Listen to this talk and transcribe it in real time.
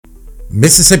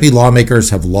Mississippi lawmakers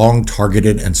have long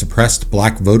targeted and suppressed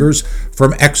black voters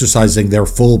from exercising their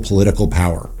full political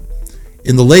power.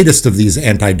 In the latest of these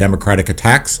anti-democratic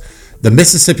attacks, the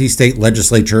Mississippi State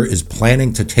Legislature is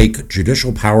planning to take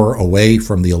judicial power away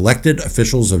from the elected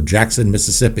officials of Jackson,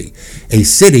 Mississippi, a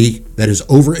city that is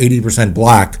over 80%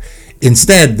 black.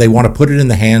 Instead, they want to put it in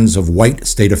the hands of white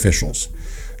state officials.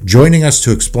 Joining us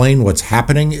to explain what's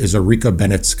happening is Arekia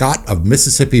Bennett-Scott of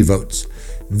Mississippi Votes.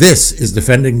 This is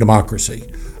Defending Democracy,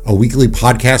 a weekly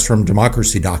podcast from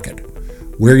Democracy Docket.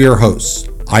 We're your hosts.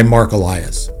 I'm Mark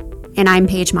Elias. And I'm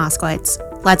Paige Moskowitz.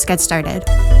 Let's get started.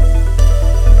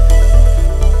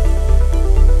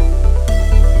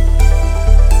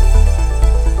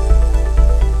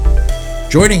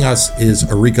 Joining us is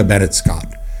Arekia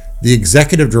Bennett-Scott, the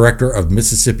Executive Director of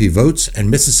Mississippi Votes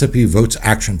and Mississippi Votes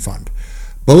Action Fund.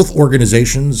 Both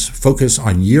organizations focus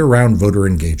on year-round voter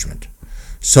engagement.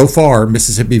 So far,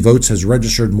 Mississippi Votes has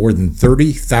registered more than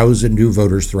 30,000 new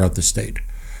voters throughout the state.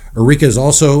 Arekia is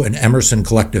also an Emerson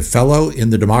Collective Fellow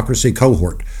in the Democracy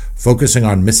Cohort, focusing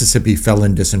on Mississippi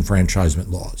felon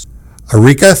disenfranchisement laws.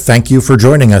 Arekia, thank you for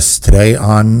joining us today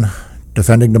on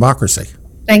Defending Democracy.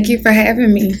 Thank you for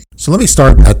having me. So let me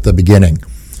start at the beginning.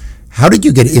 How did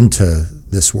you get into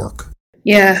this work?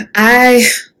 Yeah, I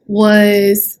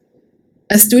was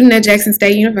a student at Jackson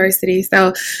State University.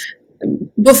 So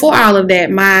before all of that,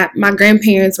 my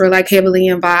grandparents were like heavily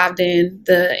involved in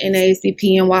the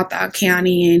NAACP in Walthall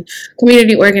County and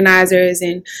community organizers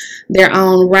in their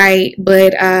own right.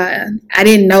 But I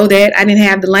didn't know that. I didn't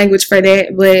have the language for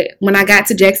that. But when I got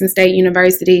to Jackson State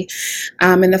University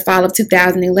in the fall of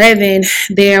 2011,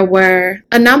 there were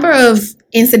a number of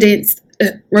incidents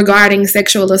regarding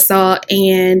sexual assault,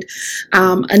 and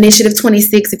Initiative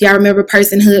 26, if y'all remember,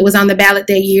 personhood was on the ballot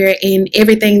that year, and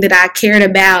everything that I cared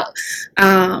about,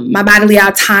 my bodily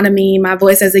autonomy, my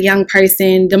voice as a young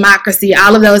person, democracy,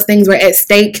 all of those things were at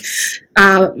stake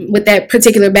with that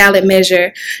particular ballot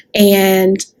measure.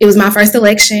 And it was my first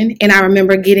election, and I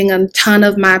remember getting a ton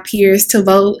of my peers to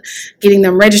vote, getting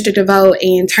them registered to vote,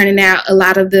 and turning out a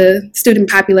lot of the student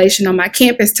population on my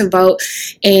campus to vote,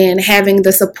 and having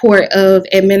the support of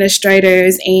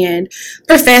administrators and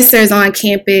professors on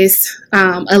campus,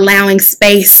 allowing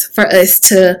space for us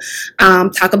to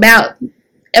talk about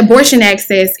abortion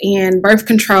access and birth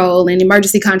control and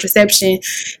emergency contraception.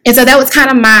 And so that was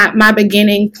kind of my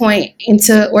beginning point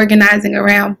into organizing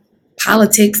around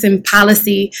politics and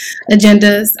policy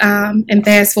agendas. And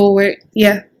fast forward,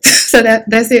 yeah. So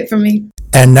that's it for me.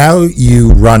 And now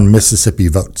you run Mississippi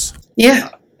Votes. Yeah.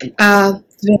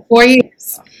 It's been 4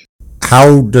 years.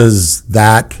 How does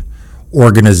that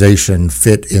organization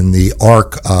fit in the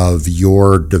arc of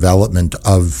your development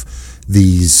of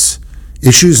these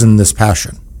issues and this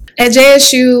passion? At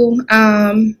JSU,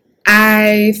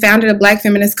 I founded a Black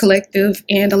feminist collective,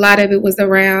 and a lot of it was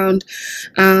around,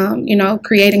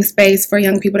 creating space for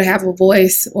young people to have a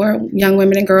voice, or young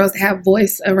women and girls to have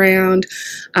voice around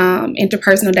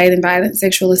interpersonal dating violence,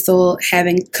 sexual assault,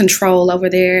 having control over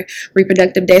their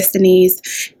reproductive destinies.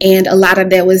 And a lot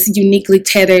of that was uniquely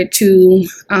tethered to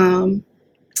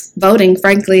voting,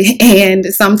 frankly, and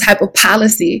some type of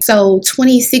policy. So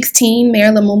 2016, Mayor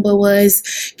Lumumba was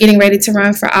getting ready to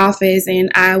run for office,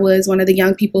 and I was one of the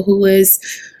young people who was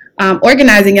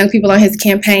organizing young people on his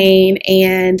campaign,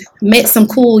 and met some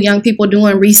cool young people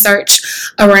doing research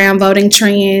around voting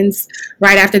trends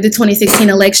right after the 2016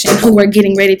 election who were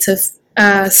getting ready to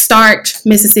start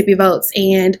Mississippi Votes.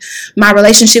 And my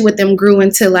relationship with them grew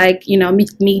into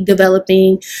me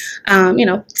developing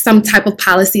some type of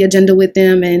policy agenda with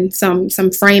them, and some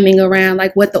framing around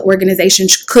like what the organization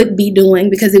could be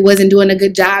doing, because it wasn't doing a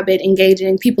good job at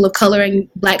engaging people of color and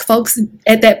Black folks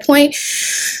at that point.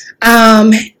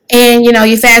 And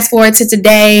you fast forward to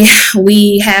today,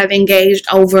 we have engaged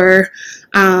over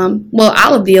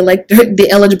all of the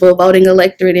eligible voting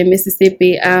electorate in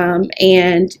Mississippi,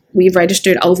 and we've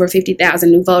registered over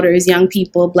 50,000 new voters, young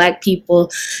people, Black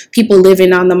people, people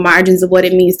living on the margins of what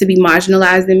it means to be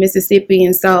marginalized in Mississippi.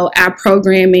 And so our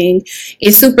programming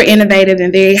is super innovative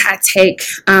and very high tech.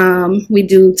 We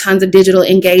do tons of digital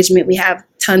engagement. We have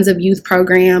tons of youth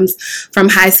programs from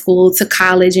high school to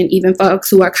college, and even folks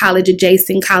who are college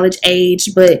adjacent, college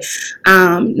age, but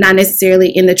not necessarily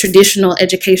in the traditional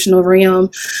educational realm.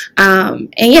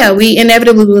 We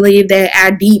inevitably believe that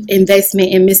our deep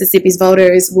investment in Mississippi's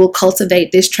voters will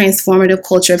cultivate this transformative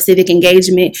culture of civic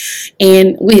engagement.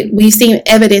 And we've seen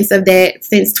evidence of that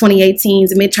since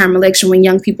 2018's midterm election, when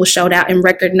young people showed out in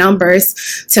record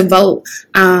numbers to vote.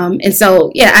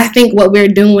 I think what we're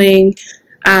doing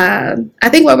I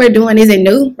think what we're doing isn't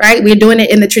new, right? We're doing it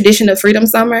in the tradition of Freedom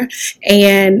Summer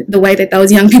and the way that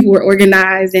those young people were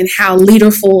organized and how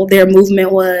leaderful their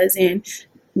movement was. And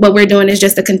what we're doing is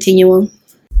just a continuum.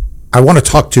 I want to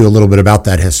talk to you a little bit about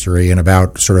that history and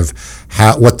about sort of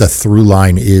what the through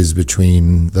line is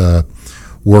between the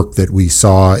work that we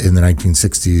saw in the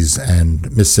 1960s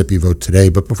and Mississippi Vote Today.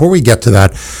 But before we get to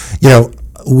that,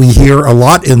 we hear a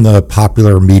lot in the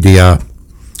popular media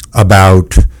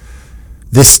about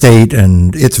this state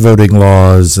and its voting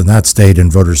laws and that state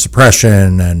and voter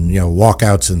suppression and,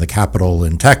 walkouts in the Capitol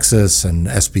in Texas and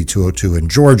SB 202 in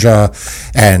Georgia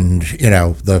and,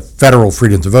 the Federal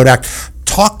Freedom to Vote Act.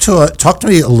 Talk to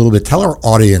me a little bit. Tell our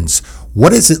audience,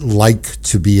 what is it like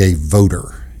to be a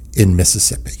voter in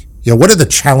Mississippi? What are the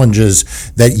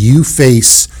challenges that you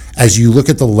face as you look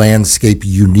at the landscape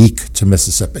unique to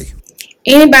Mississippi?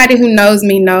 Anybody who knows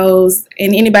me knows,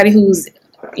 and anybody who's,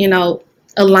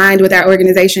 aligned with our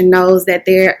organization knows that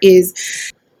there is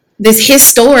this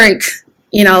historic,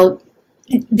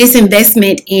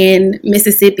 disinvestment in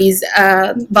Mississippi's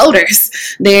voters.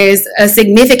 There's a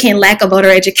significant lack of voter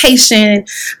education.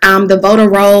 The voter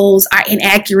rolls are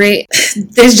inaccurate.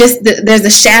 There's a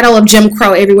shadow of Jim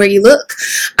Crow everywhere you look.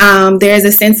 There's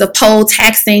a sense of poll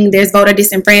taxing. There's voter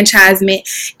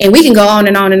disenfranchisement. And we can go on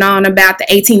and on and on about the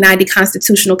 1890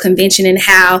 Constitutional Convention and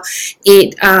how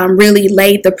it really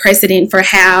laid the precedent for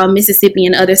how Mississippi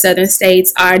and other southern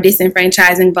states are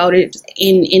disenfranchising voters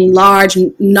in large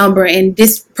number and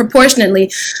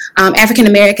disproportionately African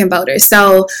American voters.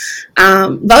 So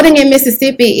voting in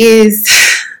Mississippi is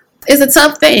a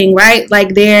tough thing, right?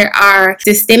 Like there are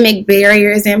systemic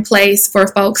barriers in place for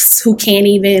folks who can't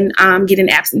even get an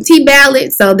absentee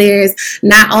ballot. So there's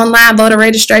not online voter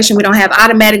registration. We don't have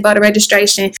automatic voter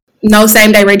registration. No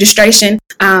same-day registration.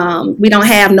 We don't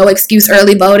have no excuse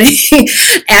early voting.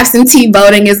 Absentee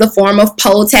voting is a form of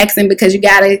poll taxing because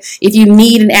if you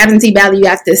need an absentee ballot, you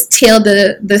have to tell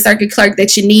the circuit clerk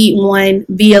that you need one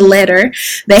via letter.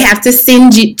 They have to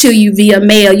send it to you via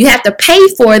mail. You have to pay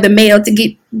for the mail to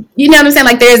get, you know what I'm saying?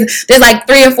 Like there's like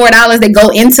 $3 or $4 that go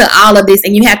into all of this,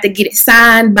 and you have to get it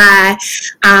signed by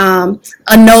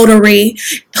a notary.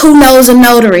 Who knows a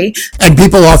notary? And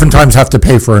people oftentimes have to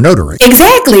pay for a notary.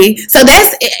 Exactly. So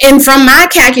and from my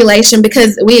calculation,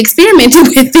 because we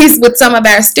experimented with this with some of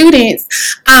our students,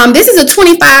 this is a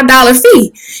 $25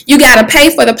 fee. You got to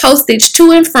pay for the postage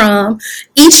to and from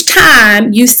each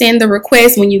time you send the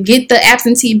request, when you get the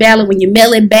absentee ballot, when you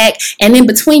mail it back, and in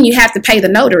between you have to pay the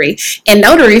notary. And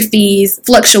notary fees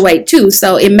fluctuate too,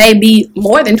 so it may be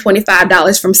more than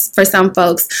 $25 for some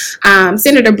folks.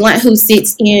 Senator Blunt, who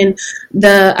sits in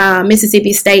the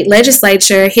Mississippi State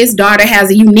Legislature, his daughter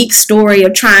has a unique story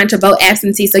of trying to vote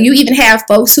absentee. So you even have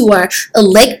folks who are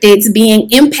electeds being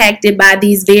impacted by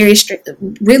these very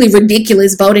really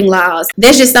ridiculous voting laws.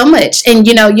 There's just so much. And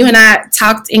you and I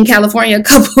talked in California a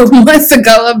couple of months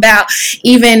ago about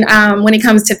even when it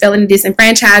comes to felony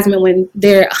disenfranchisement, when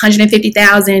there are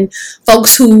 150,000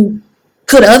 folks who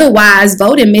could otherwise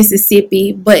vote in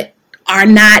Mississippi but are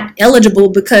not eligible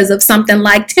because of something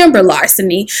like timber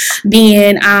larceny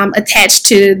being attached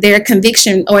to their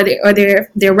conviction or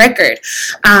their record.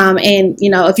 And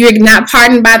if you're not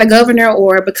pardoned by the governor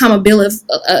or become a bill of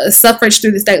suffrage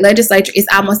through the state legislature, it's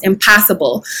almost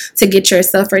impossible to get your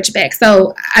suffrage back.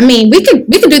 So, I mean, we could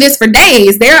do this for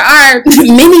days. There are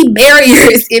many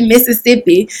barriers in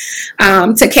Mississippi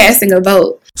to casting a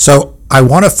vote. So I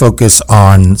want to focus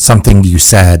on something you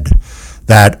said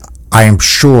that I am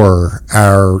sure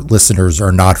our listeners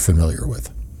are not familiar with.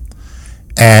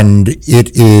 And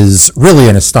it is really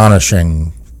an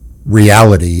astonishing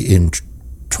reality in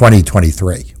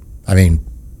 2023. I mean,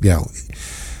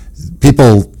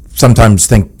 people sometimes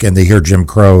think, and they hear Jim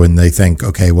Crow and they think,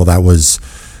 okay, well, that was,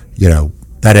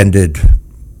 that ended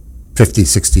 50,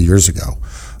 60 years ago,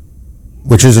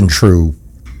 which isn't true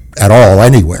at all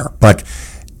anywhere. But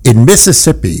in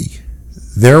Mississippi,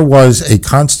 there was a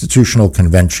constitutional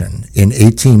convention in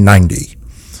 1890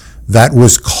 that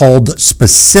was called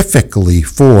specifically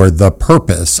for the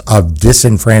purpose of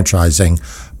disenfranchising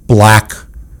black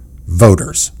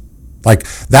voters. Like,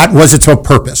 that was its whole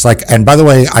purpose. Like, and by the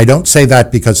way, I don't say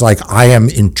that because I am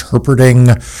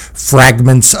interpreting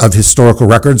fragments of historical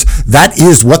records. That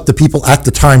is what the people at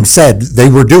the time said they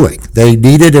were doing. They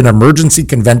needed an emergency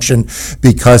convention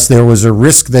because there was a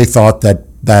risk, they thought,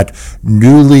 that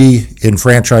newly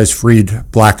enfranchised freed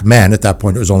black men, at that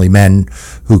point it was only men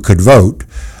who could vote,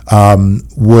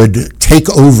 would take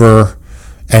over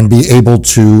and be able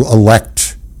to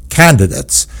elect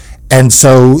candidates. And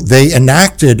so they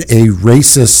enacted a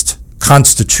racist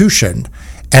constitution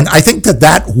And I think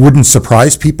that wouldn't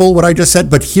surprise people, what I just said,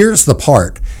 but here's the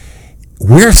part.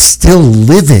 We're still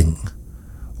living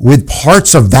with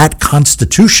parts of that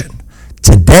Constitution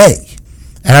today.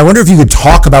 And I wonder if you could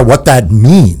talk about what that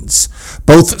means,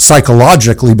 both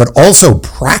psychologically, but also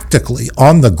practically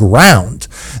on the ground,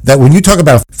 that when you talk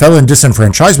about felon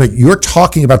disenfranchisement, you're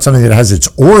talking about something that has its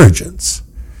origins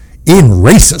in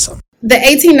racism. The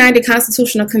 1890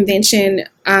 Constitutional Convention,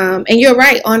 and you're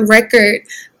right, on record,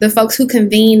 the folks who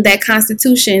convened that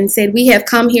Constitution said, we have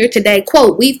come here today,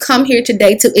 quote, we've come here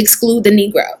today to exclude the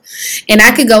Negro. And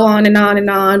I could go on and on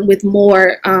and on with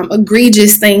more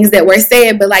egregious things that were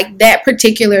said, but like that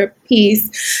particular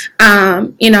piece,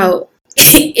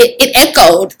 it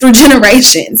echoed through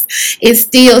generations. It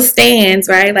still stands,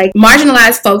 right? Like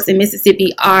marginalized folks in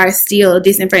Mississippi are still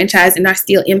disenfranchised and are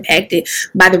still impacted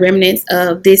by the remnants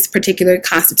of this particular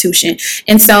Constitution.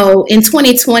 And so in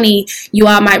 2020, you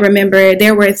all might remember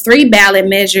there were 3 ballot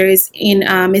measures in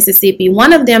Mississippi,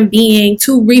 one of them being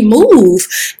to remove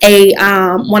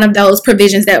one of those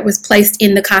provisions that was placed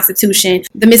in the Constitution.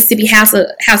 The Mississippi House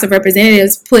of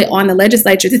Representatives put on the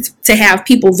legislature to have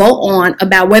people vote on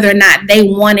about whether or not they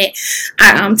wanted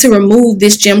to remove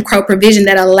this Jim Crow provision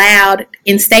that allowed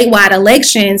in statewide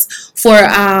elections for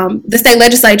the state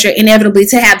legislature inevitably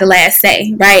to have the last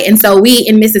say, right? And so we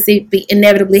in Mississippi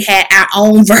inevitably had our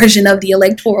own version of the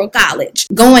Electoral College.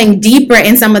 Going deeper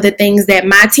in some of the things that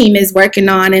my team is working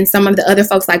on and some of the other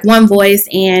folks like One Voice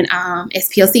and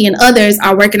SPLC and others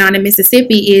are working on in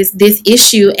Mississippi is this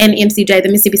issue, and MCJ, the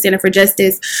Mississippi Center for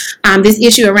Justice, this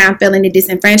issue around felony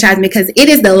disenfranchisement, because it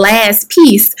is the last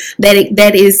piece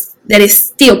that is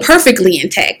still perfectly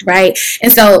intact, right?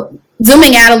 And so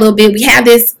zooming out a little bit, we have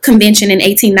this convention in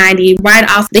 1890, right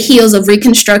off the heels of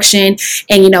Reconstruction,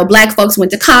 and Black folks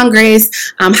went to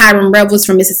Congress. Hiram Revels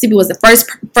from Mississippi was the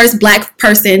first Black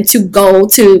person to go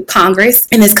to Congress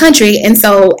in this country, and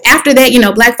so after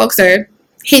that, Black folks are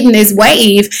hitting this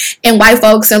wave, and white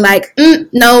folks are like,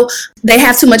 no, they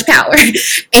have too much power,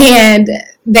 and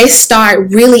they start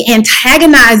really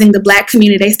antagonizing the Black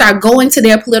community. They start going to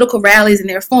their political rallies and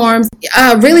their forums,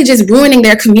 really just ruining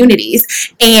their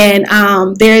communities. And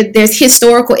there's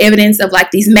historical evidence of like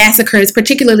these massacres,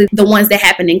 particularly the ones that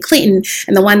happened in Clinton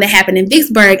and the one that happened in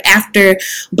Vicksburg after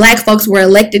Black folks were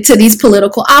elected to these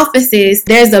political offices.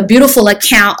 There's a beautiful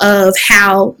account of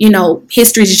how,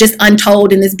 history is just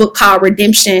untold in this book called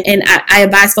Redemption. And I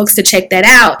advise folks to check that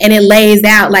out. And it lays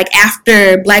out like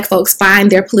after Black folks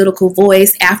find their political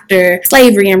voice, after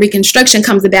slavery and Reconstruction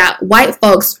comes about, white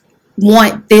folks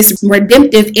want this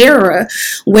redemptive era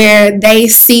where they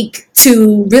seek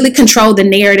to really control the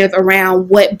narrative around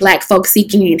what Black folks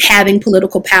seeking and having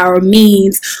political power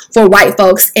means for white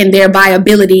folks and their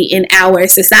viability in our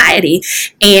society.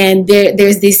 And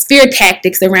there's these fear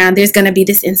tactics around there's going to be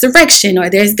this insurrection or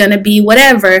there's going to be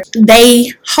whatever.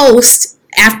 They host,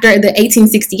 after the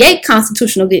 1868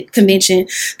 Constitutional Convention,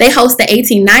 they host the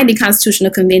 1890 Constitutional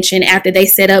Convention after they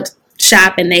set up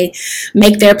shop and they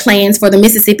make their plans for the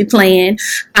Mississippi Plan,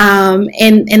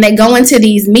 and they go into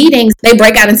these meetings. They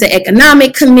break out into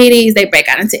economic committees, they break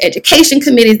out into education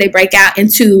committees, they break out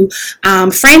into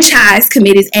franchise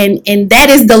committees, and that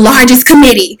is the largest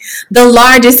committee,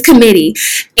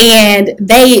 and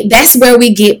that's where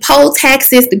we get poll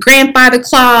taxes, the grandfather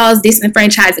clause,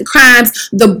 disenfranchising crimes.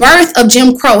 The birth of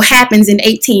Jim Crow happens in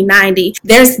 1890.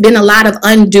 There's been a lot of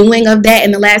undoing of that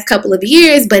in the last couple of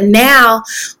years, but now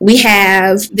we have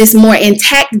this more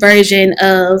intact version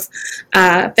of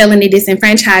felony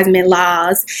disenfranchisement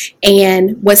laws.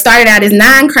 And what started out as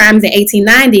 9 crimes in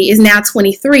 1890 is now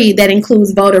 23. That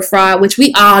includes voter fraud, which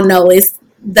we all know is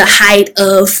the height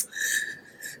of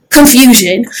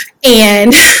confusion.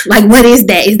 And like, what is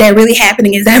that? Is that really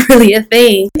happening? Is that really a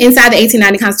thing? Inside the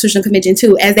 1890 Constitutional Convention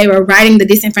too, as they were writing the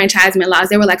disenfranchisement laws,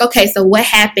 they were like, okay, so what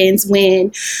happens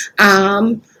when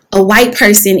a white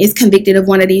person is convicted of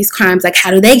one of these crimes? Like, how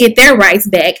do they get their rights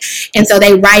back? And so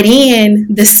they write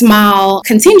in the small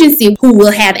contingency who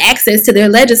will have access to their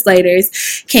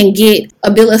legislators can get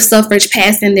a bill of suffrage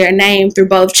passed in their name through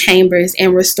both chambers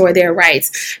and restore their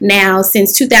rights. Now,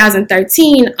 since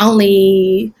 2013,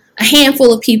 only a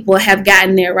handful of people have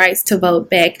gotten their rights to vote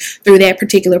back through that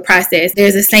particular process.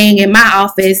 There's a saying in my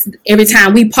office, every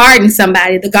time we pardon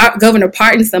somebody, the governor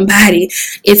pardons somebody,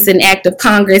 it's an act of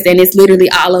Congress, and it's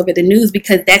literally all over the news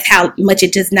because that's how much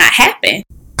it does not happen.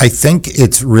 I think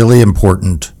it's really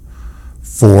important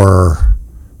for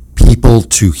people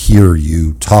to hear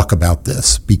you talk about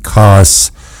this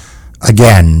because,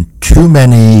 again, too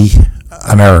many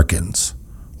Americans,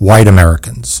 white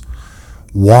Americans,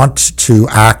 want to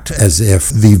act as if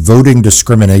the voting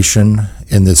discrimination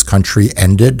in this country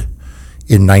ended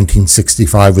in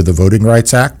 1965 with the Voting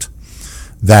Rights Act,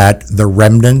 that the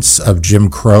remnants of Jim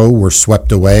Crow were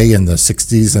swept away in the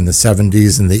 60s and the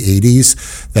 70s and the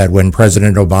 80s, that when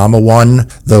President Obama won,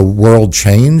 the world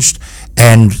changed.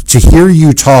 And to hear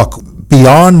you talk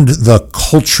beyond the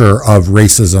culture of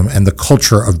racism and the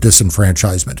culture of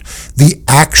disenfranchisement, the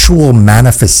actual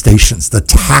manifestations, the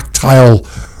tactile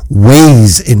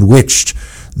ways in which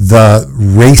the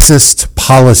racist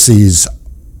policies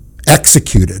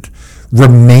executed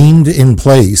remained in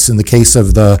place. In the case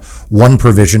of the one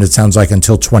provision, it sounds like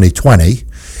until 2020.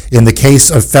 In the case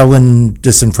of felon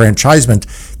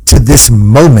disenfranchisement, to this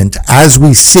moment, as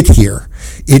we sit here,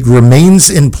 it remains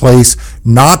in place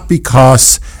not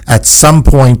because at some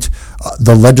point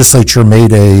the legislature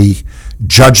made a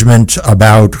judgment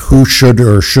about who should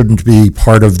or shouldn't be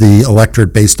part of the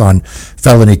electorate based on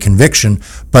felony conviction,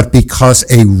 but because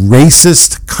a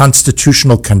racist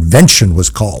constitutional convention was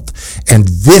called. And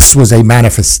this was a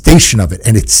manifestation of it,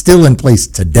 and it's still in place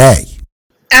today.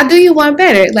 I'll do you one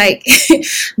better. Like,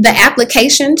 the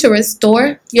application to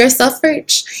restore your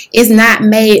suffrage is not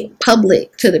made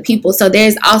public to the people. So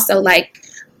there's also like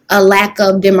a lack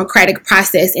of democratic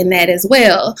process in that as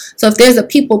well. So if there's a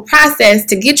people process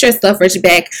to get your suffrage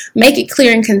back, make it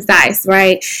clear and concise,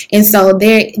 right? And so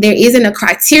there isn't a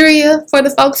criteria for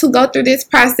the folks who go through this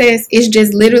process. It's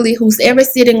just literally who's ever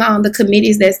sitting on the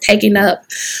committees that's taking up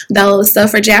those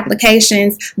suffrage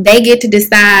applications, they get to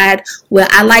decide, well,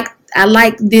 I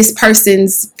like this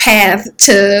person's path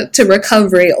to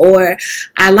recovery, or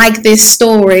I like this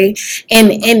story.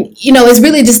 And you know, it's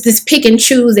really just this pick and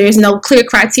choose. There's no clear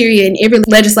criteria. And every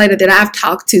legislator that I've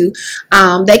talked to,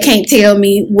 they can't tell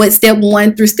me what step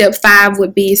 1 through step 5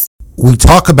 would be. We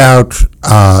talk about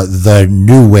the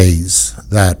new ways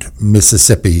that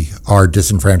Mississippi are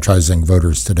disenfranchising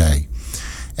voters today.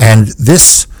 And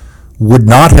this would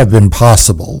not have been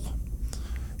possible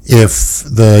if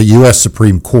the U.S.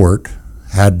 Supreme Court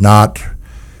had not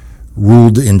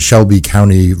ruled in Shelby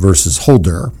County versus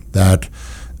Holder that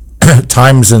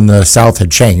times in the South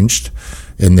had changed,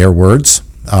 in their words,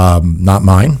 not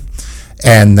mine,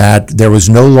 and that there was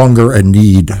no longer a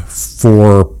need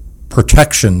for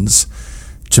protections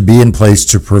to be in place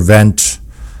to prevent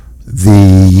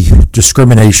the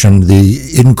discrimination, the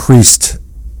increased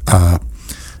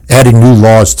adding new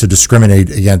laws to discriminate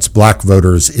against black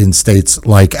voters in states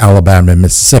like Alabama and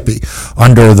Mississippi.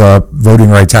 Under the Voting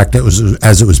Rights Act,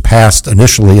 as it was passed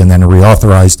initially and then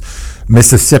reauthorized,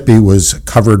 Mississippi was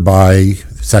covered by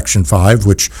Section 5,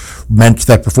 which meant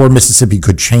that before Mississippi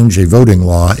could change a voting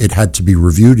law, it had to be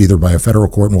reviewed either by a federal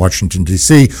court in Washington,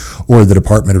 D.C., or the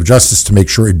Department of Justice to make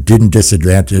sure it didn't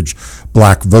disadvantage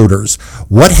black voters.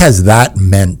 What has that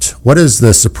meant? What is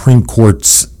the Supreme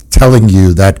Court's telling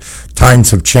you that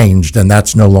times have changed and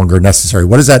that's no longer necessary?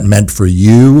 What has that meant for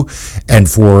you and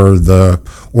for the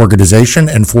organization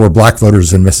and for black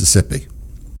voters in Mississippi?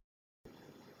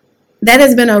 That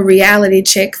has been a reality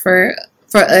check for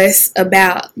us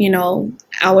about, you know,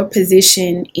 our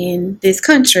position in this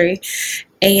country.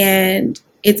 And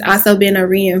it's also been a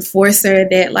reinforcer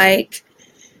that, like,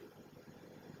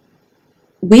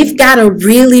 we've got to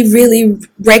really, really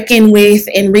reckon with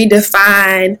and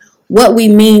redefine what we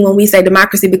mean when we say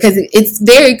democracy, because it's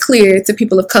very clear to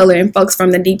people of color and folks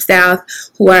from the Deep South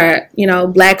who are, you know,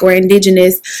 black or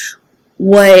indigenous,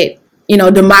 what, you know,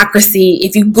 democracy,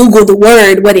 if you Google the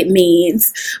word, what it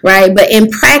means, right? But in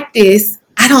practice,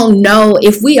 I don't know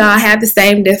if we all have the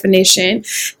same definition.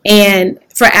 And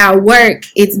for our work,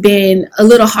 it's been a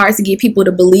little hard to get people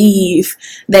to believe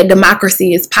that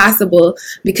democracy is possible,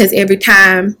 because every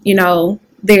time, you know,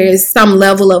 there's some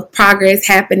level of progress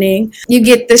happening, you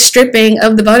get the stripping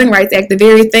of the Voting Rights Act, the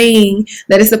very thing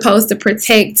that is supposed to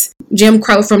protect Jim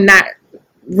Crow from not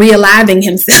realiving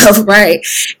himself, right?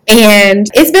 And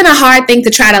it's been a hard thing to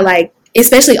try to, like,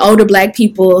 especially older black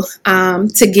people,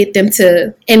 to get them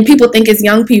to, and people think it's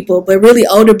young people, but really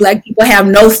older black people have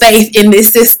no faith in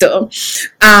this system.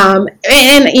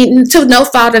 And to no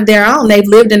fault of their own, they've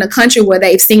lived in a country where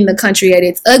they've seen the country at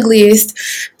its ugliest,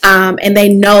 and they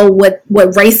know what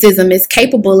racism is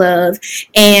capable of.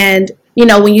 And you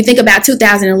know, when you think about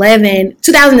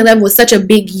 2011 was such a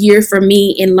big year for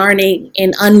me in learning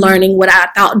and unlearning what I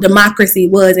thought democracy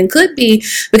was and could be,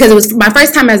 because it was my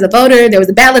first time as a voter. There was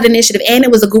a ballot initiative and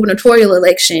it was a gubernatorial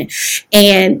election.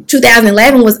 And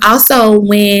 2011 was also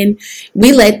when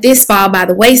we let this fall by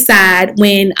the wayside,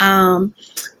 when a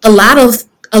lot of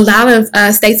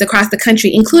states across the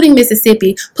country, including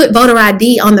Mississippi, put voter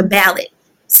ID on the ballot.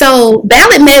 So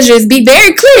ballot measures, be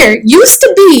very clear, used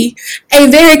to be a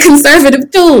very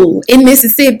conservative tool in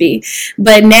Mississippi,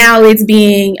 but now it's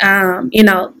being,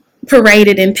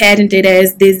 paraded and patented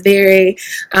as this very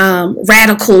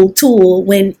radical tool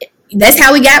when that's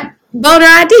how we got voter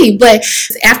ID. But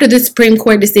after the Supreme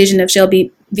Court decision of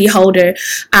Shelby v. Holder,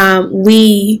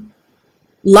 we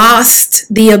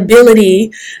lost the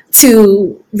ability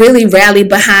to really rally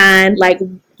behind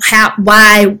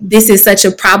why this is such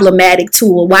a problematic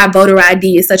tool, why voter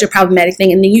ID is such a problematic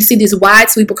thing. And then you see this wide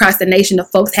sweep across the nation of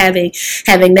folks having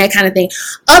that kind of thing.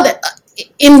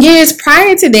 In years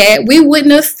prior to that, we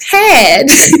wouldn't have had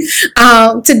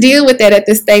to deal with that at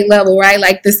the state level, right?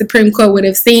 Like the Supreme Court would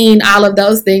have seen all of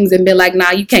those things and been like,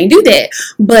 nah, you can't do that.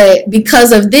 But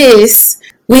because of this,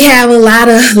 we have a lot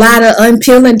of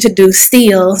unpeeling to do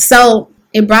still. So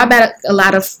it brought back a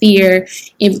lot of fear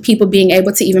in people being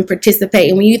able to even participate.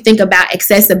 And when you think about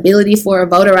accessibility for a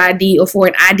voter ID or for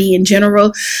an ID in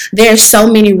general, there are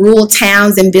so many rural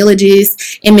towns and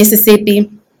villages in Mississippi.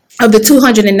 Of the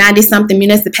 290-something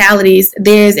municipalities,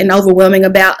 there's an overwhelming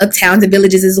amount of towns and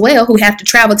villages as well who have to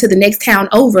travel to the next town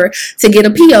over to get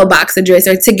a P.O. box address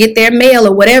or to get their mail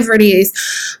or whatever it is.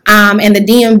 And the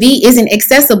DMV isn't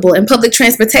accessible, and public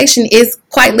transportation is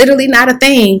quite literally not a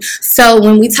thing. So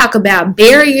when we talk about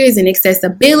barriers and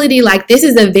accessibility, like this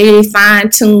is a very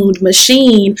fine-tuned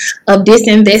machine of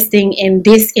disinvesting and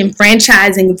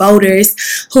disenfranchising voters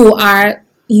who are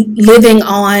living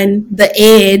on the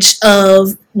edge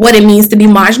of what it means to be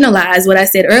marginalized. What I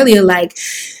said earlier, like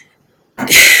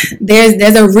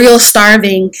there's a real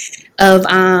starvation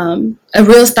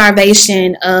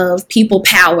of people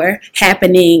power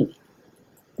happening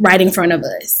right in front of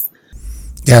us.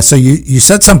 Yeah, so you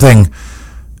said something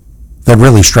that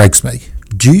really strikes me.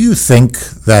 Do you think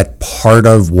that part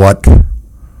of what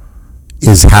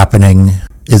is happening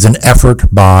is an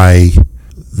effort by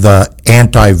the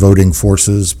anti-voting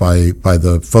forces, by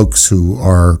the folks who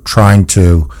are trying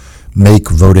to make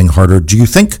voting harder? Do you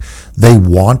think they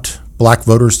want black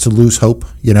voters to lose hope?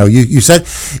 You know, you said,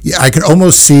 I could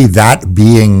almost see that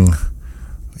being,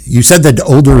 you said that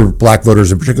older black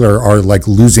voters in particular are like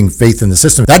losing faith in the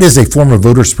system. That is a form of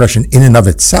voter suppression in and of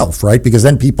itself, right? Because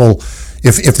then people,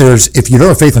 if you don't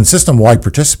have faith in the system, why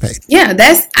participate? Yeah,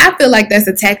 I feel like that's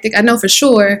a tactic. I know for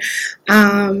sure.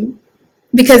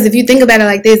 Because if you think about it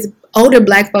like this, older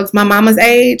black folks, my mama's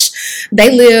age,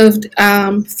 they lived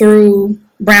through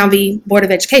Brown v. Board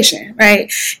of Education,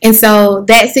 right? And so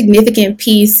that significant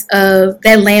piece of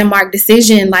that landmark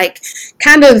decision, like,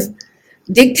 kind of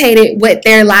dictated what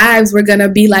their lives were going to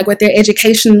be like, what their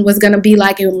education was going to be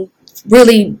like, and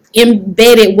really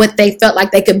embedded what they felt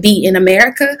like they could be in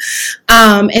America.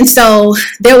 And so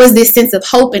there was this sense of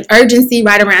hope and urgency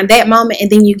right around that moment. And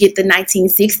then you get the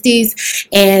 1960s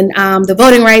and the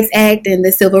Voting Rights Act and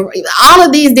the Civil Rights, all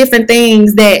of these different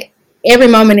things that every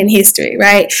moment in history,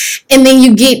 right? And then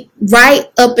you get right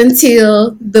up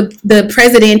until the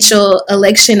presidential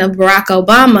election of Barack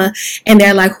Obama, and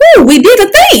they're like, whoo, we did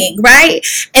a thing, right?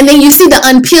 And then you see the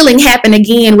unpeeling happen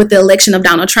again with the election of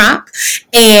Donald Trump.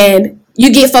 And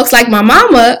you get folks like my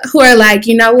mama who are like,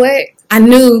 you know what? I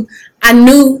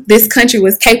knew this country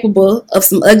was capable of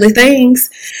some ugly things,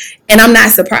 and I'm not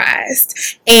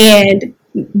surprised. And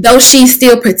though she's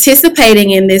still participating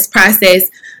in this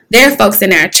process, there are folks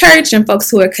in our church and folks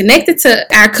who are connected to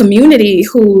our community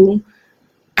who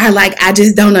are like, I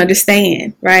just don't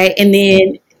understand, right? And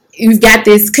then you've got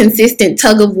this consistent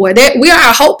tug of war. We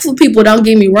are hopeful people, don't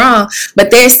get me wrong,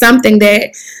 but there's something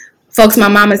that folks my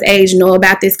mama's age know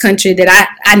about this country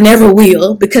that I never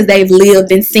will, because they've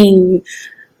lived and seen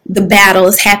the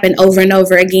battles happen over and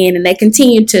over again, and they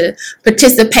continue to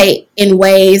participate in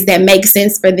ways that make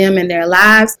sense for them in their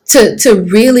lives to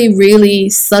really, really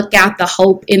suck out the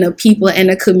hope in a people and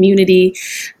a community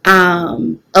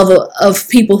of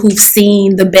people who've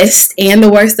seen the best and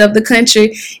the worst of the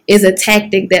country is a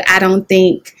tactic that I don't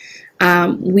think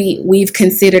we've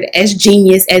considered as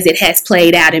genius as it has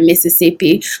played out in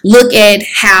Mississippi. Look at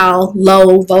how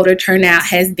low voter turnout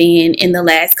has been in the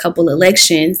last couple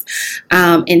elections,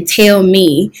 and tell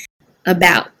me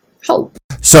about hope.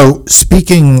 So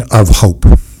speaking of hope,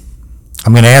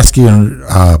 I'm going to ask you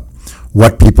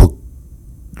what people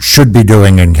should be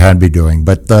doing and can be doing.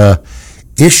 But the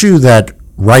issue that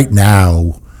right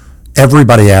now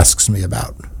everybody asks me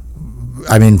about,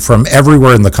 I mean, from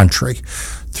everywhere in the country,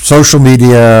 social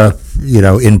media,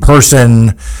 in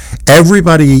person,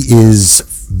 everybody is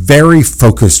very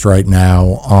focused right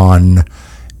now on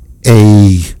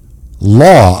a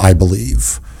law, I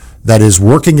believe, that is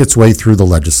working its way through the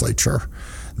legislature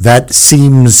that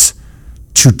seems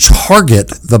to target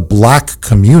the black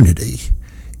community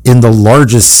in the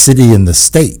largest city in the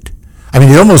state. I mean,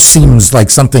 it almost seems like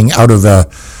something out of a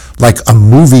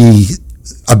movie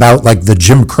about like the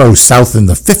Jim Crow South in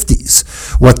the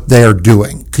 50s, what they're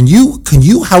doing. Can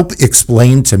you help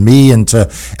explain to me and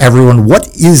to everyone, what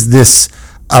is this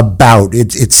about?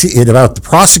 It's about the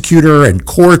prosecutor and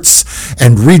courts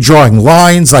and redrawing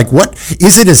lines. Like, what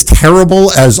is it as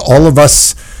terrible as all of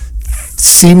us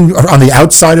seem on the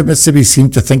outside of Mississippi seem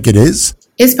to think it is?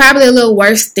 It's probably a little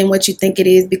worse than what you think it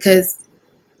is, because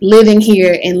living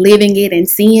here and living it and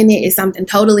seeing it is something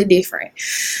totally different.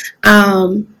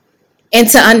 And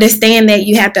to understand that,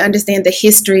 you have to understand the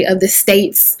history of the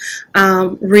state's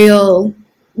real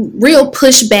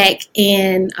pushback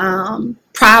and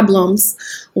problems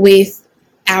with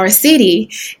our city,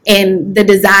 and the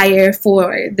desire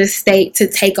for the state to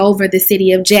take over the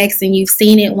city of Jackson. You've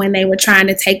seen it when they were trying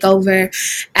to take over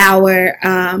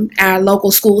our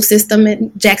local school system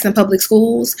at Jackson Public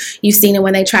Schools. You've seen it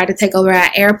when they tried to take over our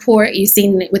airport. You've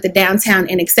seen it with the downtown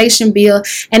annexation bill,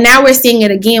 and now we're seeing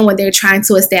it again when they're trying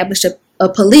to establish a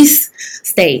police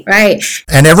state, right?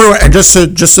 And everyone, just so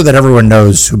that everyone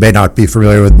knows who may not be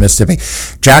familiar with Mississippi,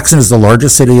 Jackson is the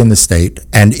largest city in the state,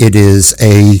 and it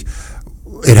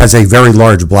has a very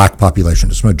large black population.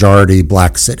 It's a majority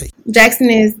black city. Jackson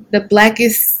is the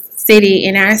blackest city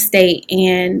in our state,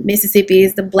 and Mississippi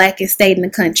is the blackest state in the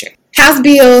country. House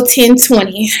Bill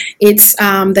 1020, it's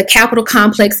the Capital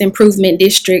Complex Improvement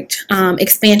District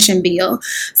expansion bill.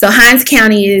 So Hinds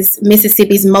County is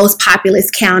Mississippi's most populous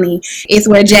county. It's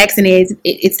where Jackson is.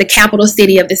 It's the capital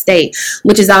city of the state,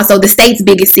 which is also the state's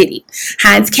biggest city.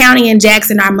 Hinds County and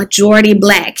Jackson are majority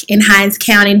black. In Hinds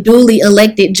County, duly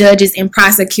elected judges and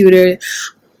prosecutors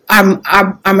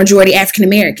are majority African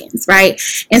Americans, right?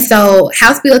 And so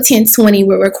House Bill 1020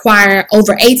 would require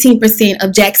over 18%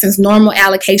 of Jackson's normal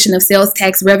allocation of sales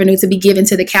tax revenue to be given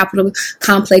to the Capital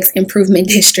Complex Improvement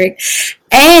District.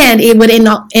 And it would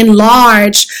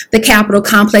enlarge the Capital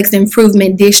Complex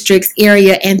Improvement District's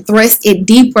area and thrust it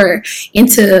deeper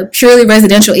into purely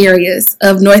residential areas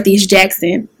of Northeast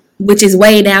Jackson, which is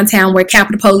way downtown, where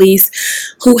Capitol Police,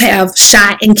 who have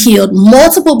shot and killed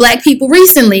multiple black people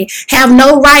recently, have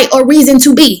no right or reason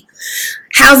to be.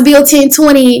 House Bill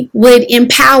 1020 would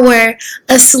empower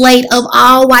a slate of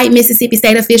all white Mississippi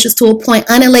state officials to appoint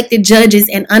unelected judges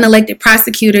and unelected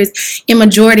prosecutors in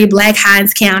majority black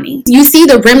Hinds County. You see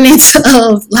the remnants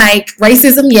of like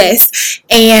racism, yes,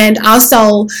 and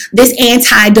also this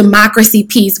anti-democracy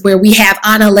piece where we have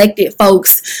unelected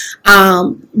folks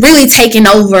really taking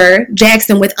over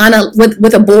Jackson with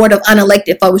a board of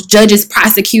unelected folks, judges,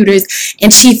 prosecutors,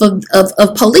 and chief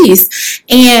of police.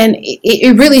 And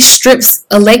it really strips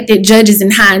elected judges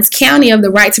in Hinds County of the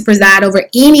right to preside over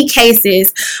any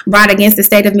cases brought against the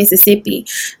state of Mississippi.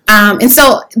 And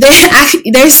so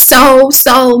there's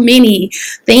so many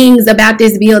things about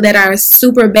this bill that are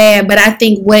super bad, but I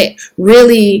think what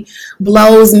really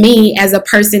blows me as a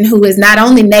person who is not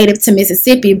only native to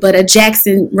Mississippi, but a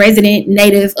Jackson resident,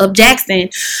 native of Jackson,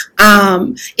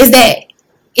 is that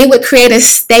it would create a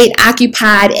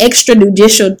state-occupied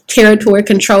extrajudicial territory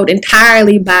controlled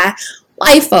entirely by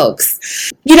white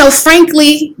folks. You know,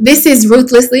 frankly, this is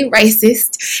ruthlessly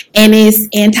racist and it's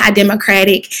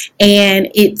anti-democratic, and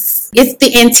it's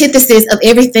the antithesis of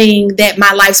everything that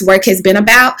my life's work has been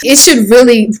about. It should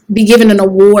really be given an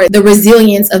award. The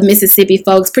resilience of Mississippi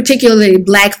folks, particularly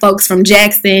black folks from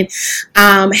Jackson,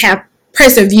 have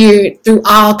persevered through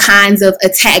all kinds of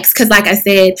attacks, because like I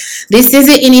said, this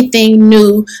isn't anything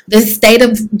new. The state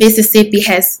of Mississippi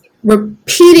has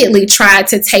repeatedly tried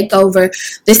to take over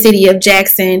the city of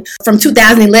Jackson. From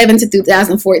 2011 to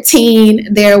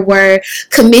 2014, there were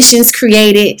commissions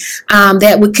created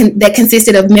that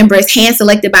consisted of members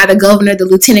hand-selected by the governor, the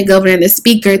lieutenant governor, and the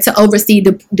speaker to oversee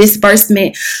the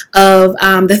disbursement of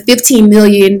the $15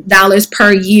 million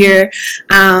per year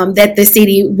that the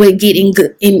city would get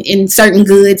in certain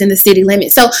goods in the city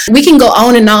limits. So we can go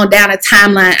on and on down a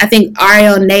timeline. I think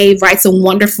R.L. Nave writes a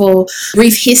wonderful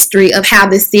brief history of how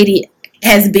the city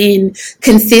has been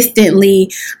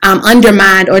consistently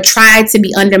undermined or tried to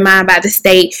be undermined by the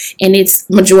state and its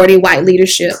majority white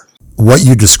leadership. What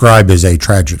you describe is a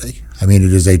tragedy. I mean,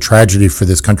 it is a tragedy for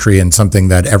this country, and something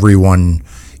that everyone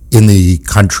in the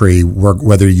country,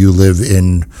 whether you live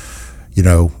in,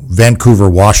 Vancouver,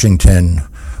 Washington,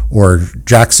 or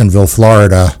Jacksonville,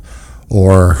 Florida,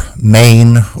 or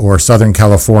Maine, or Southern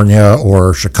California,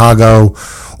 or Chicago,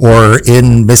 or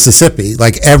in Mississippi,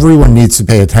 like, everyone needs to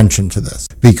pay attention to this,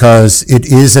 because it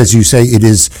is, as you say, it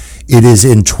is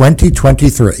in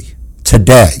 2023,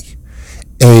 today,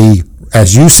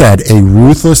 as you said, a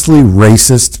ruthlessly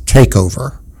racist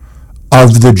takeover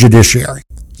of the judiciary.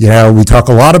 We talk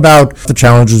a lot about the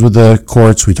challenges with the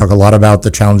courts. We talk a lot about the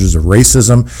challenges of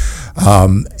racism.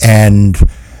 And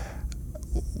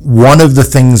one of the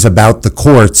things about the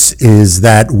courts is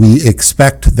that we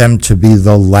expect them to be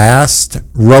the last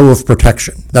row of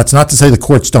protection. That's not to say the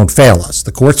courts don't fail us.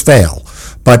 The courts fail,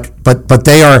 but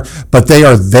they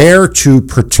are there to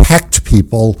protect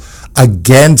people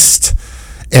against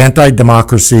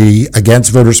anti-democracy,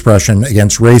 against voter suppression,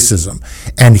 against racism.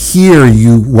 And here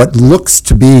what looks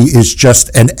to be is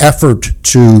just an effort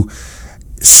to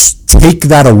take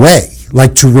that away,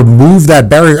 like to remove that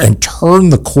barrier and turn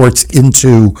the courts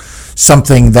into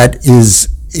something that is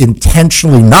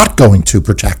intentionally not going to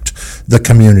protect the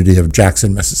community of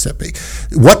Jackson, Mississippi.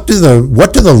 What do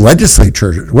the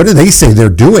legislature, what do they say they're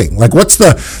doing?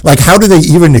 How do they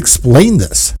even explain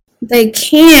this? They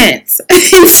can't.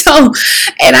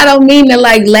 And I don't mean to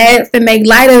laugh and make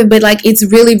light of it, but it's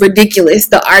really ridiculous,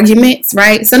 the arguments,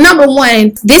 right? So number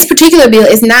one, this particular bill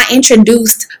is not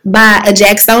introduced by a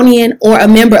Jacksonian or a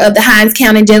member of the Hinds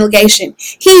County delegation.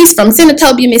 He's from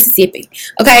Senatobia, Mississippi.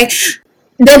 Okay.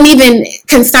 Doesn't even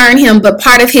concern him, but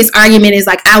part of his argument is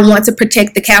I want to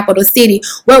protect the capital city.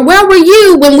 Well, where were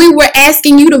you when we were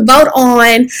asking you to vote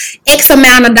on X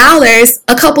amount of dollars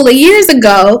a couple of years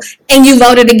ago and you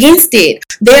voted against it?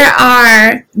 There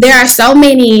are so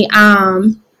many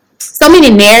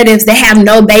narratives that have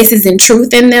no basis in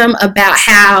truth in them about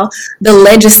how the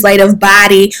legislative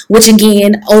body, which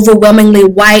again, overwhelmingly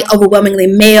white, overwhelmingly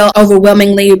male,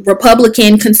 overwhelmingly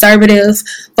Republican, conservative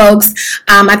folks.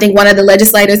 I think one of the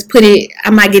legislators put it,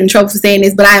 I might get in trouble for saying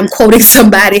this, but I am quoting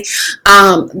somebody.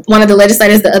 One of the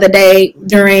legislators the other day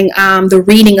during the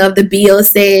reading of the bill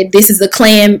said, this is a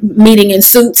Klan meeting in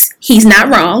suits. He's not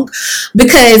wrong,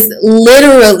 because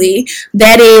literally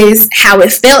that is how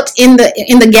it felt in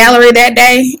the gallery that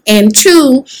day. And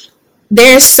two,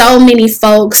 there's so many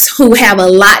folks who have a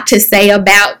lot to say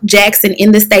about Jackson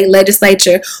in the state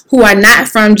legislature who are not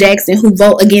from Jackson, who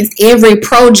vote against every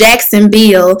pro-Jackson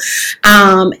bill.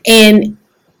 And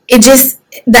the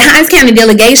Hinds County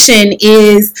delegation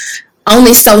is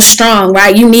only so strong,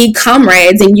 right? You need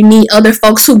comrades and you need other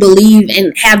folks who believe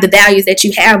and have the values that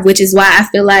you have, which is why I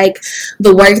feel like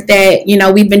the work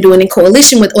that, we've been doing in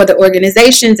coalition with other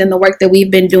organizations and the work that we've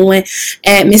been doing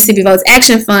at Mississippi Votes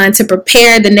Action Fund to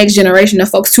prepare the next generation of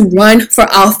folks to run for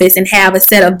office and have a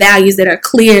set of values that are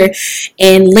clear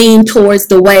and lean towards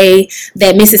the way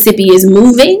that Mississippi is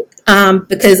moving.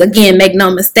 Because again, make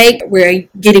no mistake, we're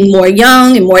getting more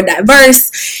young and more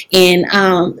diverse, and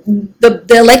the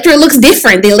electorate looks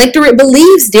different. The electorate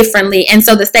believes differently, and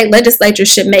so the state legislature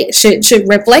should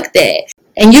reflect that.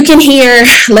 And you can hear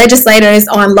legislators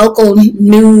on local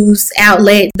news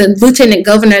outlets. The lieutenant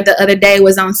governor the other day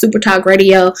was on Super Talk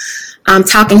Radio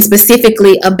talking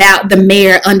specifically about the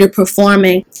mayor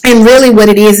underperforming. And really what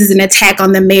it is an attack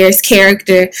on the mayor's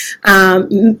character.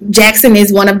 Jackson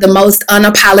is one of the most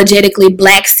unapologetically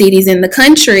black cities in the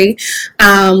country.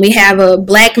 We have a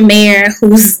black mayor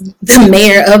who's the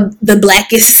mayor of the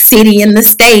blackest city in the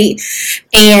state.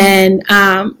 And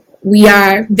we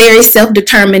are very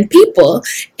self-determined people,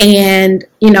 and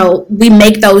we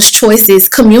make those choices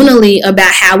communally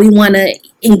about how we want to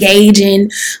engage in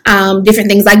different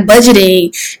things like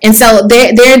budgeting. And so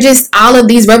there are just all of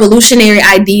these revolutionary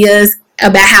ideas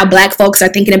about how black folks are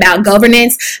thinking about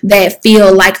governance that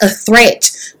feel like a threat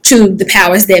to the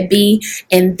powers that be,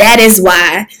 and that is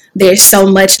why there's so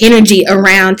much energy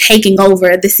around taking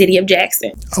over the city of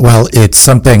Jackson. Well, it's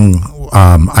something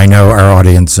I know our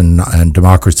audience and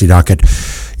Democracy Docket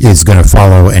is going to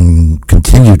follow and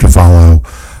continue to follow,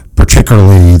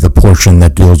 particularly the portion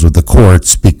that deals with the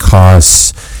courts,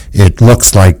 because it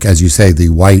looks like, as you say, the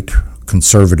white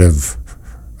conservative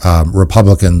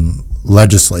Republican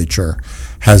legislature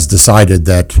has decided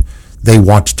that they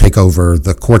want to take over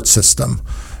the court system.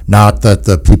 Not that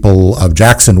the people of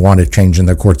Jackson want to change in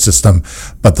their court system,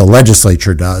 but the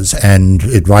legislature does. And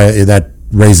that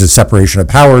raises separation of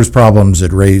powers problems.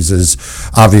 It raises,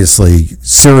 obviously,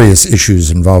 serious issues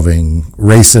involving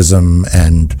racism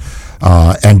and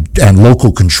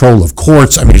local control of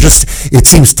courts. I mean, it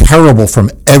seems terrible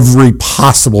from every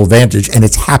possible vantage, and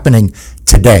it's happening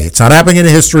today. It's not happening in a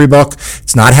history book.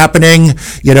 It's not happening,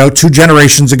 2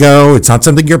 generations ago. It's not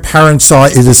something your parents saw.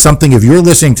 It is something, if you're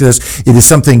listening to this, it is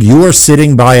something you are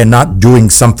sitting by and not doing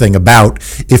something about,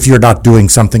 if you're not doing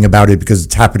something about it, because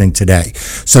it's happening today.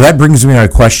 So that brings me to a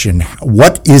question.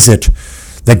 What is it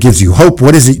that gives you hope?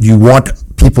 What is it you want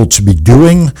people to be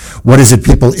doing? What is it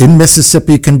people in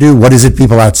Mississippi can do? What is it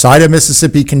people outside of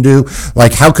Mississippi can do?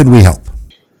 How can we help?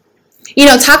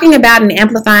 Talking about and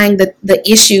amplifying the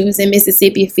issues in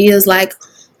Mississippi feels like,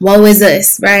 woe is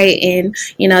us, right? And,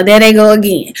 there they go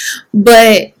again.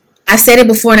 But I've said it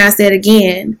before and I'll say it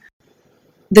again.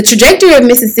 the trajectory of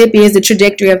Mississippi is the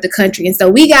trajectory of the country. And so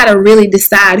we got to really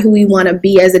decide who we want to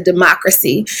be as a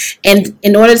democracy. And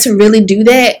in order to really do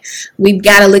that, we've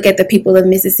got to look at the people of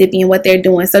Mississippi and what they're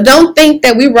doing. So don't think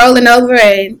that we're rolling over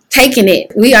and taking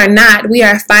it. We are not. We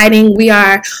are fighting. We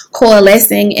are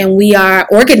coalescing, and we are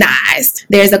organized.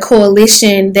 There's a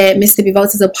coalition that Mississippi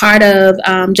Votes is a part of,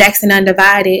 Jackson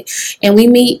Undivided, and we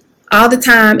meet all the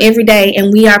time, every day,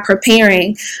 and we are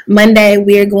preparing. Monday,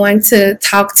 we're going to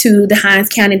talk to the Hinds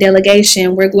County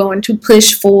delegation. We're going to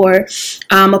push for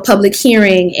a public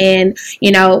hearing, and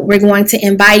we're going to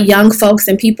invite young folks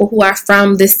and people who are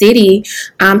from the city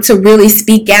to really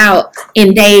speak out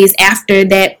in days after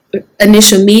that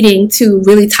initial meeting to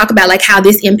really talk about like how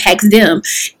this impacts them.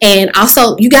 And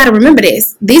also, you got to remember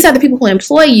this. These are the people who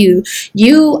employ you.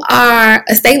 You are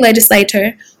a state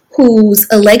legislator whose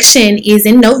election is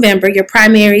in November. Your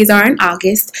primaries are in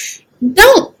August.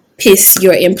 Don't piss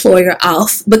your employer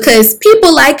off, because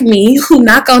people like me who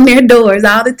knock on their doors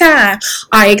all the time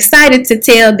are excited to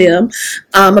tell them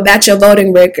about your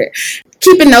voting record.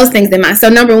 Keeping those things in mind. So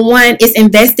number one is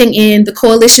investing in the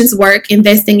coalition's work,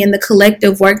 investing in the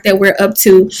collective work that we're up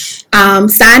to,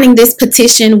 signing this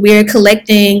petition we're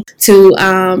collecting to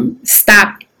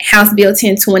stop House Bill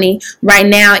 1020. Right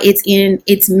now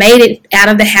it's made it out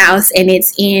of the House, and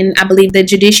it's in, I believe, the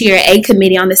Judiciary A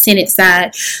Committee on the Senate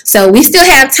side. So we still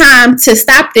have time to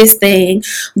stop this thing,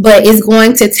 but it's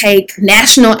going to take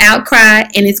national outcry,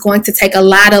 and it's going to take a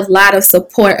lot of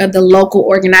support of the local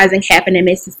organizing happening in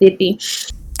Mississippi.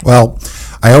 Well,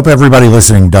 I hope everybody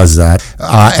listening does that.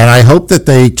 And I hope that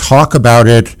they talk about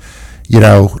it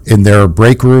in their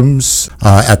break rooms,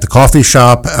 at the coffee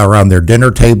shop, around their dinner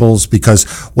tables, because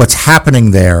what's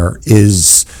happening there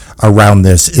is around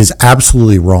this is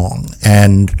absolutely wrong.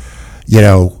 And,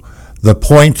 the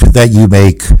point that you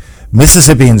make,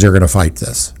 Mississippians are going to fight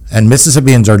this. And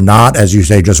Mississippians are not, as you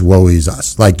say, just woe is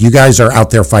us. Like, you guys are out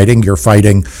there fighting. You're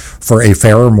fighting for a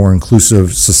fairer, more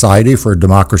inclusive society, for a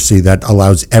democracy that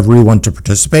allows everyone to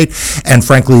participate. And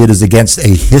frankly, it is against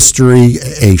a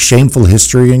shameful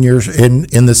history in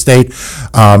the state.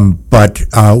 But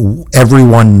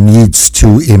everyone needs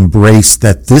to embrace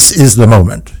that this is the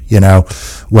moment.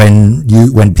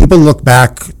 When people look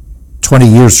back 20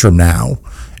 years from now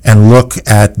and look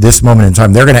at this moment in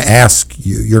time, they're going to ask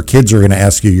you, your kids are going to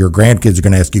ask you, your grandkids are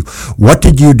going to ask you, what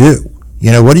did you do?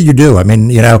 What did you do? I mean,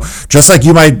 just like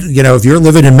you might, if you're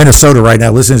living in Minnesota right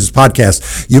now, listening to this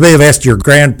podcast, you may have asked your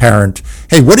grandparent,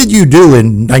 hey, what did you do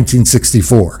in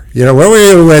 1964? Where were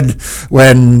you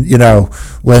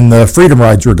when the freedom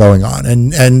rides were going on?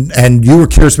 And you were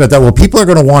curious about that. Well, people are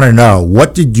going to want to know,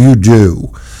 what did you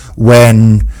do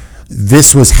when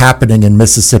this was happening in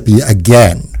Mississippi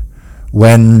again?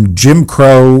 When Jim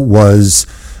Crow was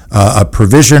a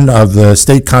provision of the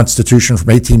state constitution from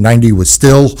 1890 was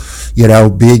still,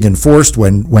 being enforced,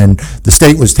 when the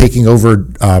state was taking over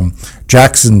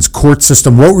Jackson's court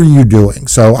system, what were you doing?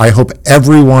 So I hope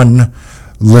everyone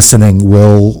listening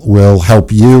will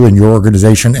help you and your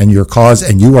organization and your cause,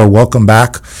 and you are welcome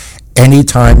back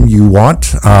anytime you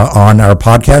want on our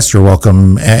podcast. You're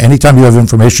welcome. Anytime you have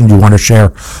information you want to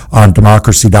share on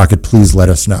Democracy Docket, please let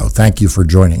us know. Thank you for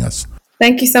joining us.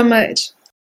 Thank you so much.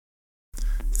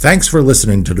 Thanks for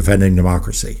listening to Defending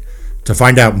Democracy. To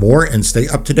find out more and stay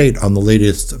up to date on the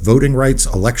latest voting rights,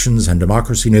 elections, and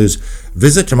democracy news,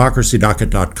 visit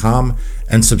democracydocket.com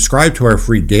and subscribe to our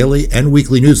free daily and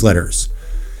weekly newsletters.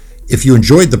 If you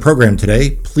enjoyed the program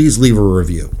today, please leave a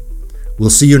review.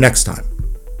 We'll see you next time.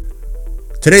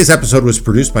 Today's episode was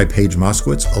produced by Paige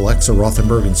Moskowitz, Alexa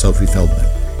Rothenberg, and Sophie Feldman.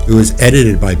 It was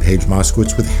edited by Paige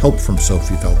Moskowitz with help from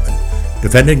Sophie Feldman.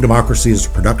 Defending Democracy is a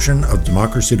production of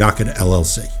Democracy Docket,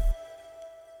 LLC.